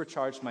it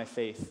supercharged my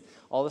faith.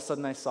 All of a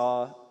sudden I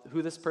saw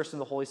who this person,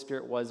 the Holy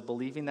Spirit, was,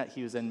 believing that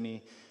He was in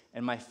me,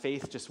 and my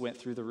faith just went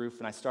through the roof,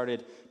 and I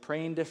started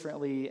praying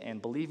differently and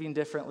believing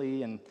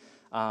differently, and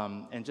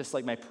just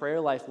like my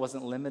prayer life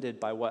wasn't limited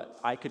by what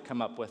I could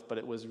come up with, but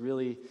it was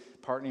really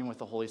partnering with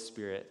the Holy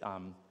Spirit.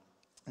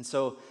 And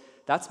so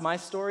that's my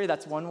story.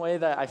 That's one way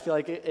that I feel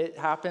like it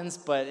happens,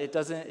 but it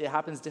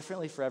happens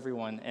differently for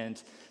everyone.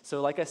 And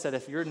so like I said,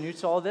 if you're new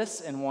to all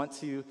this and want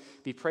to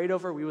be prayed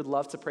over, we would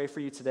love to pray for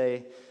you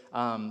today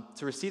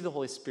to receive the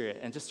Holy Spirit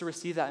and just to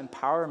receive that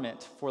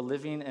empowerment for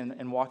living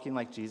and walking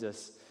like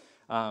Jesus.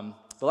 But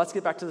let's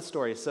get back to the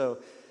story. So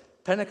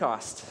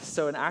Pentecost.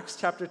 So in Acts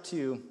chapter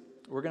 2,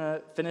 we're going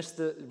to finish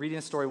reading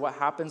the story, what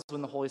happens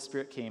when the Holy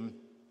Spirit came.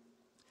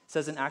 It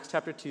says in Acts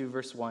chapter 2,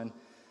 verse 1,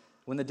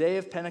 when the day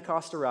of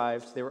Pentecost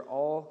arrived, they were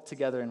all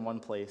together in one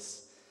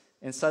place.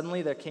 And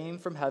suddenly there came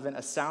from heaven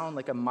a sound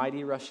like a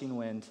mighty rushing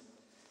wind,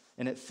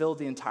 and it filled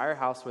the entire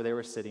house where they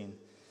were sitting.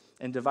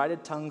 And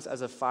divided tongues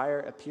as of fire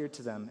appeared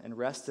to them and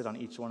rested on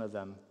each one of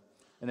them.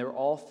 And they were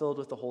all filled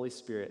with the Holy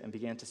Spirit and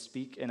began to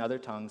speak in other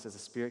tongues as the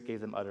Spirit gave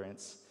them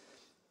utterance.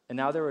 And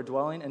now there were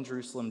dwelling in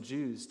Jerusalem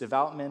Jews,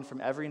 devout men from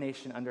every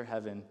nation under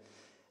heaven.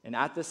 And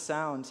at this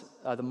sound,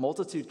 the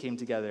multitude came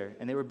together,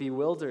 and they were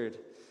bewildered,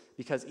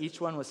 because each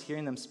one was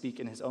hearing them speak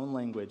in his own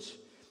language.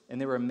 And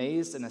they were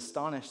amazed and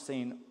astonished,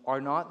 saying,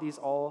 are not these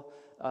all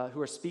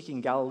who are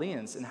speaking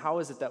Galileans? And how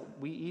is it that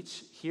we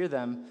each hear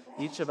them,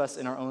 each of us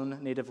in our own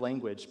native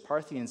language?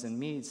 Parthians and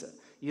Medes,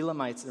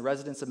 Elamites and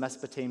residents of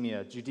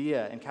Mesopotamia,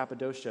 Judea and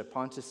Cappadocia,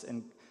 Pontus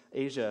and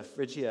Asia,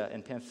 Phrygia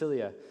and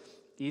Pamphylia,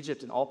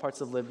 Egypt and all parts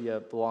of Libya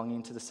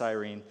belonging to the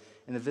Cyrene,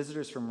 and the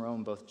visitors from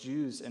Rome, both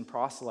Jews and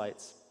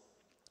proselytes,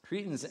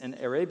 Cretans and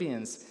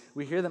Arabians,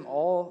 we hear them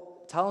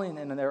all telling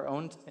in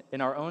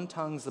our own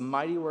tongues the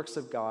mighty works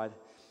of God.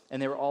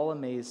 And they were all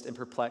amazed and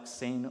perplexed,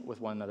 saying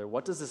with one another,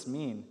 what does this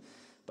mean?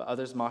 But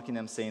others mocking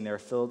them, saying they are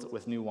filled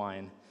with new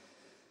wine.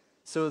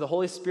 So the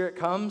Holy Spirit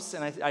comes,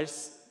 and I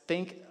just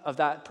think of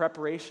that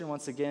preparation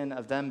once again,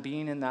 of them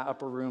being in that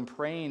upper room,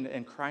 praying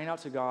and crying out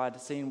to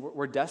God, saying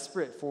we're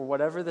desperate for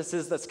whatever this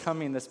is that's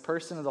coming, this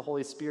person of the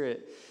Holy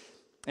Spirit.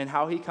 And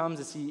how he comes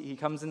is he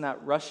comes in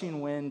that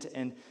rushing wind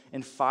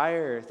and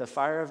fire, the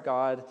fire of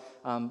God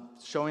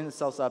showing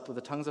themselves up with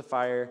the tongues of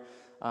fire.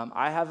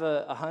 I have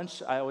a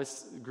hunch. I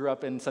always grew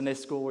up in Sunday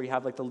school where you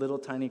have like the little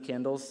tiny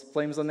candles,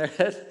 flames on their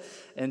head,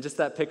 and just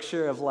that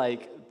picture of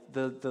like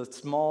the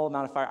small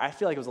amount of fire. I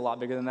feel like it was a lot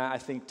bigger than that. I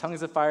think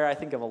tongues of fire, I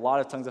think of a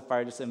lot of tongues of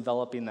fire just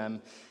enveloping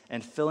them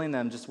and filling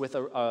them just with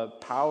a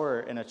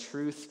power and a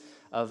truth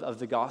of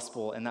the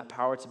gospel, and that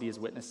power to be his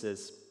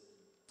witnesses.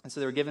 And so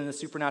they were given the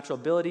supernatural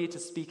ability to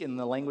speak in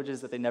the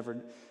languages that they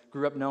never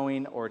grew up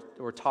knowing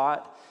or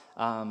taught,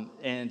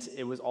 and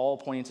it was all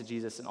pointing to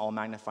Jesus and all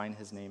magnifying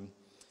his name.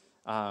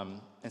 And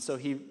so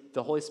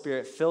the Holy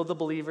Spirit filled the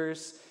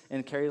believers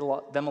and carried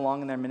them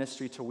along in their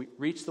ministry to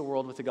reach the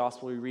world with the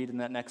gospel. We read in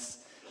that next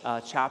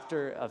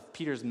chapter of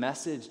Peter's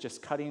message,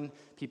 just cutting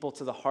people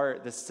to the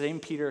heart. The same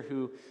Peter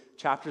who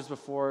chapters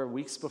before,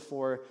 weeks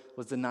before,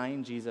 was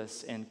denying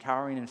Jesus and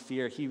cowering in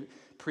fear. He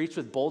preached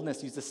with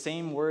boldness, used the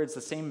same words,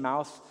 the same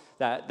mouth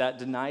that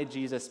denied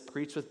Jesus,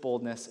 preached with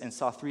boldness, and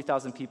saw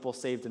 3,000 people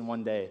saved in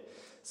one day.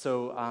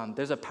 So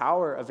there's a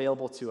power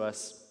available to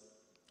us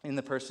in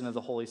the person of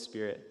the Holy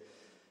Spirit.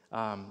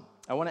 I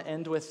want to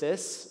end with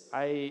this.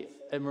 I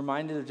am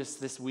reminded of just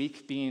this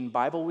week being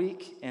Bible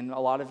week, and a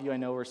lot of you I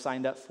know were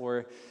signed up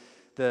for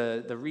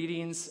the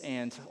readings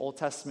and Old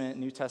Testament,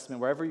 New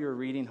Testament, wherever you're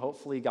reading,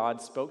 hopefully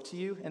God spoke to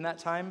you in that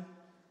time.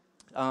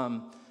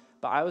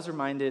 But I was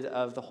reminded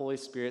of the Holy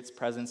Spirit's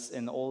presence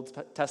in the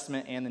Old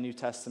Testament and the New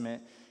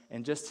Testament,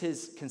 and just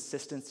his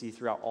consistency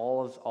throughout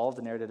all of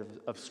the narrative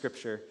of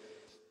Scripture.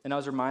 And I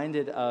was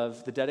reminded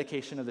of the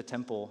dedication of the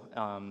temple,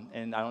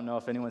 and I don't know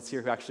if anyone's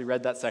here who actually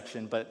read that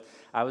section, but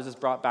I was just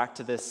brought back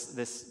to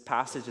this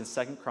passage in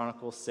 2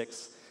 Chronicles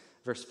 6,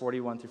 verse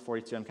 41 through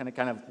 42. I'm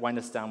kind of wind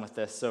us down with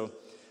this. So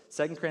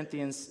 2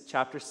 Corinthians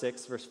chapter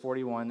 6, verse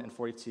 41 and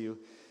 42,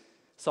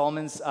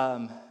 Solomon's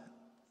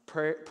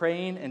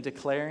praying and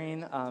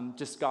declaring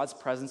just God's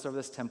presence over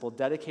this temple,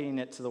 dedicating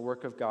it to the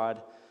work of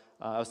God.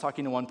 I was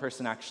talking to one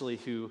person actually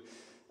who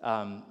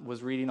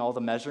was reading all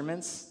the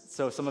measurements.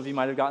 So some of you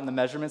might have gotten the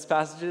measurements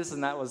passages,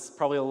 and that was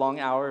probably a long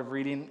hour of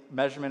reading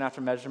measurement after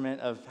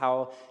measurement of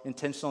how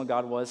intentional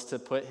God was to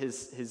put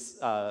his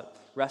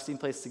resting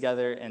place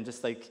together, and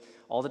just like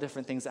all the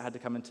different things that had to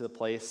come into the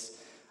place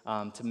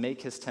to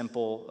make his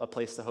temple a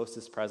place to host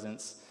his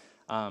presence.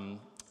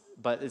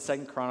 But in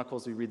 2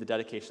 Chronicles, we read the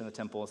dedication of the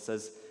temple. It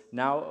says,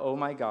 "Now, O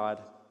my God,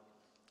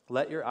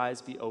 let your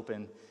eyes be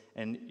open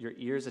and your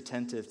ears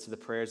attentive to the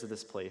prayers of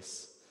this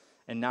place.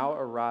 And now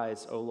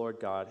arise, O Lord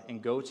God,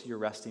 and go to your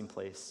resting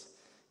place,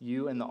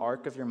 you and the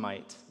ark of your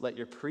might. Let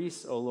your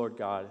priests, O Lord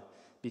God,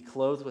 be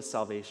clothed with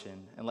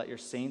salvation, and let your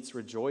saints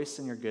rejoice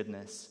in your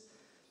goodness.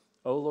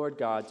 O Lord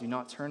God, do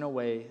not turn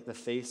away the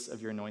face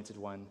of your anointed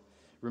one.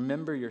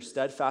 Remember your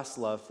steadfast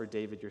love for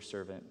David, your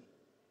servant."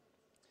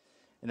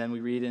 And then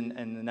we read in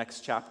the next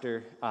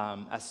chapter,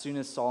 as soon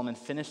as Solomon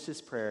finished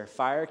his prayer,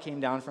 fire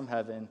came down from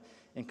heaven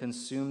and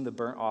consumed the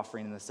burnt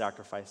offering and the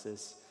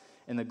sacrifices.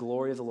 And the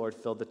glory of the Lord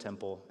filled the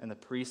temple, and the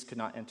priests could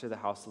not enter the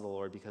house of the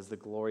Lord because the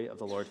glory of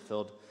the Lord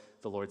filled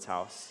the Lord's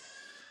house.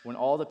 When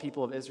all the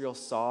people of Israel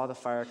saw the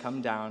fire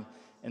come down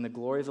and the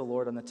glory of the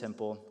Lord on the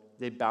temple,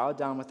 they bowed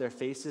down with their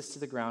faces to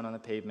the ground on the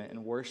pavement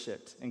and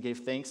worshiped and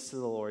gave thanks to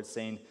the Lord,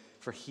 saying,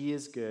 "For he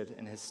is good,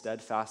 and his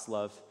steadfast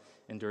love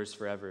endures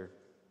forever."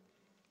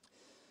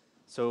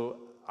 So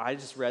I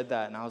just read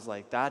that, and I was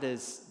like, that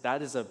is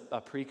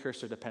a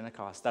precursor to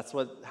Pentecost. That's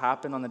what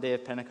happened on the day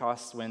of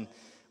Pentecost when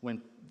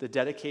the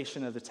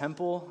dedication of the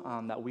temple,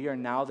 that we are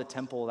now the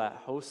temple that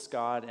hosts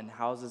God and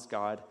houses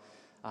God.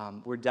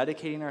 We're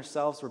dedicating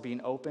ourselves. We're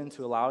being open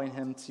to allowing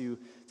him to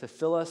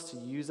fill us, to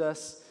use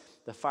us.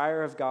 The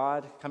fire of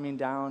God coming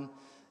down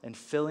and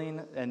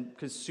filling and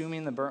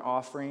consuming the burnt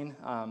offering.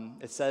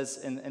 It says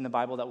in the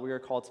Bible that we are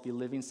called to be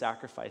living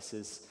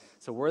sacrifices.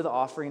 So we're the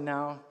offering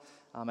now.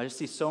 I just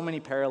see so many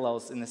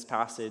parallels in this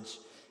passage,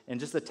 and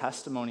just the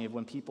testimony of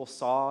when people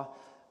saw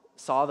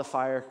the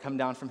fire come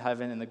down from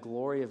heaven and the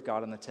glory of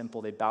God in the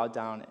temple, they bowed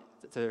down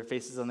to their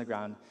faces on the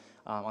ground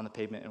on the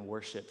pavement and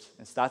worshiped.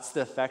 And so that's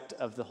the effect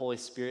of the Holy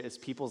Spirit, is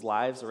people's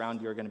lives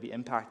around you are going to be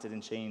impacted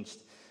and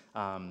changed.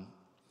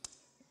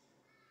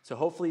 So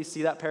hopefully you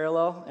see that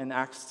parallel in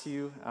Acts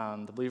 2.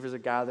 The believers are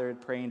gathered,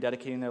 praying,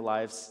 dedicating their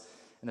lives,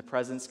 and the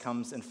presence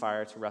comes in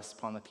fire to rest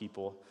upon the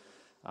people.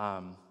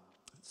 I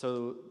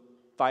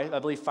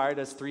believe fire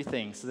does three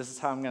things. So this is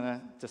how I'm going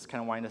to just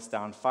kind of wind us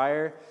down.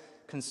 Fire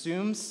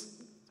consumes.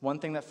 One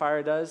thing that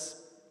fire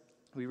does,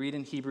 we read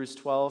in Hebrews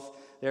 12,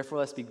 "Therefore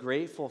let's be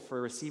grateful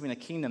for receiving a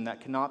kingdom that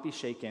cannot be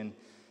shaken,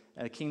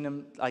 and a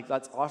kingdom,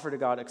 let's offer to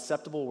God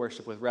acceptable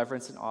worship with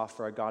reverence and awe,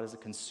 for our God is a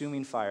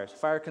consuming fire." So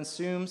fire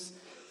consumes.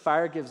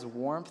 Fire gives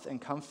warmth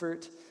and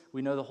comfort.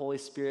 We know the Holy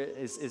Spirit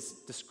is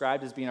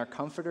described as being our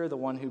comforter, the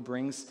one who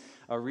brings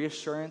a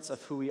reassurance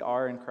of who we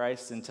are in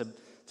Christ and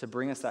to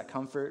bring us that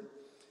comfort.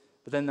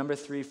 But then number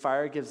 3,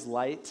 fire gives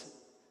light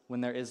when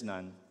there is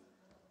none.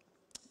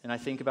 And I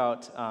think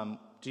about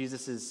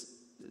Jesus'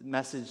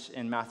 message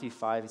in Matthew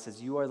 5. He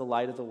says, "You are the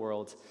light of the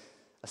world.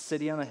 A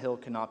city on a hill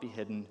cannot be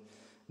hidden,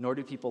 nor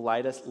do people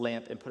light a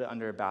lamp and put it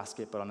under a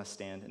basket, but on a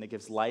stand, and it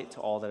gives light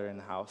to all that are in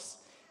the house.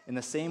 In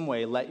the same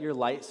way, let your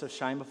light so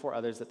shine before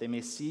others that they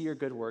may see your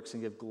good works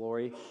and give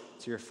glory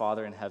to your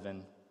Father in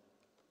heaven."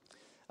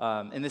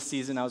 In this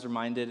season, I was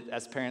reminded,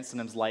 as parents,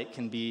 sometimes light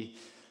can be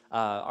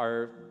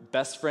our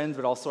best friend,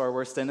 but also our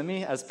worst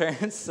enemy as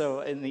parents.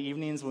 So in the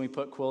evenings when we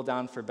put Quill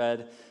down for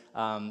bed,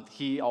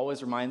 he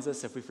always reminds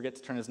us if we forget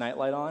to turn his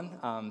nightlight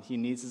on. He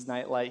needs his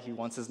nightlight. He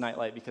wants his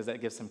nightlight because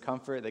that gives him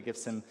comfort. That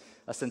gives him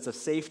a sense of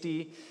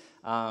safety.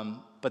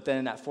 But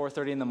then at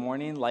 4:30 in the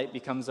morning, light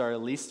becomes our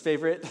least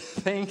favorite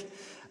thing.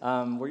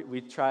 We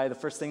try, the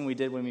first thing we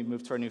did when we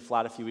moved to our new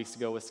flat a few weeks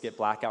ago was to get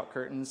blackout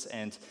curtains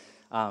and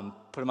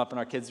put them up in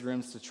our kids'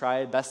 rooms to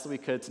try best that we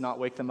could to not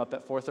wake them up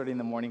at 4:30 in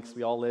the morning, because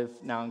we all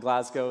live now in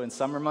Glasgow in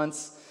summer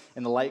months,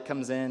 and the light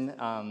comes in,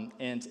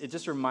 and it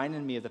just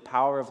reminded me of the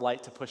power of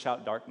light to push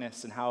out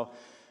darkness, and how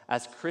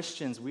as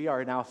Christians we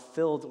are now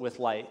filled with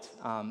light.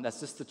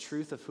 That's just the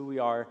truth of who we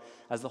are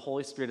as the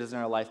Holy Spirit is in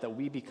our life, that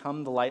we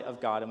become the light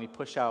of God and we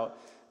push out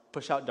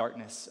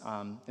darkness.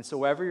 And so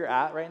wherever you're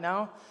at right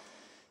now,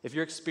 if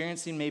you're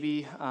experiencing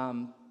maybe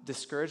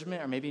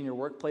discouragement, or maybe in your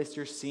workplace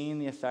you're seeing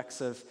the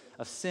effects of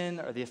sin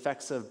or the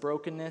effects of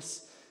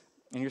brokenness,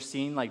 and you're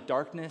seeing like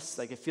darkness,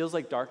 like it feels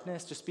like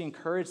darkness, just be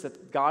encouraged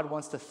that God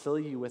wants to fill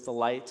you with the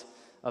light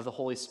of the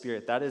Holy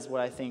Spirit. That is what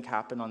I think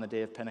happened on the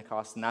day of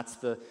Pentecost, and that's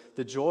the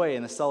joy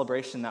and the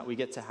celebration that we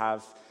get to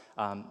have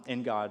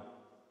in God.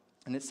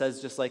 And it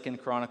says, just like in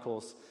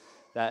Chronicles,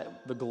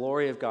 that the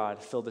glory of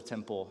God filled the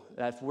temple.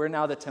 That if we're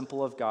now the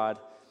temple of God,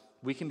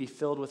 we can be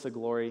filled with the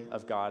glory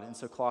of God. And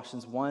so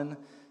Colossians 1,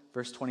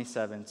 verse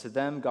 27, to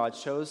them God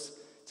chose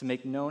to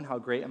make known how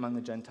great among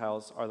the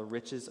Gentiles are the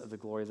riches of the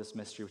glory of this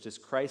mystery, which is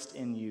Christ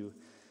in you,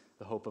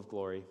 the hope of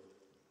glory.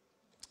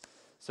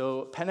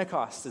 So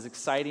Pentecost is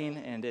exciting,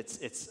 and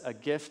it's a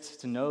gift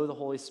to know the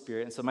Holy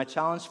Spirit. And so my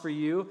challenge for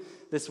you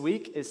this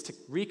week is to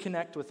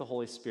reconnect with the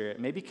Holy Spirit.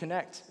 Maybe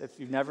connect if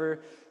you've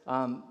never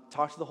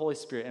talked to the Holy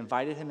Spirit,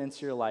 invited him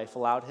into your life,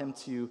 allowed him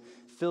to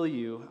fill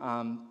you.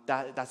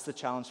 That's the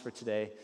challenge for today.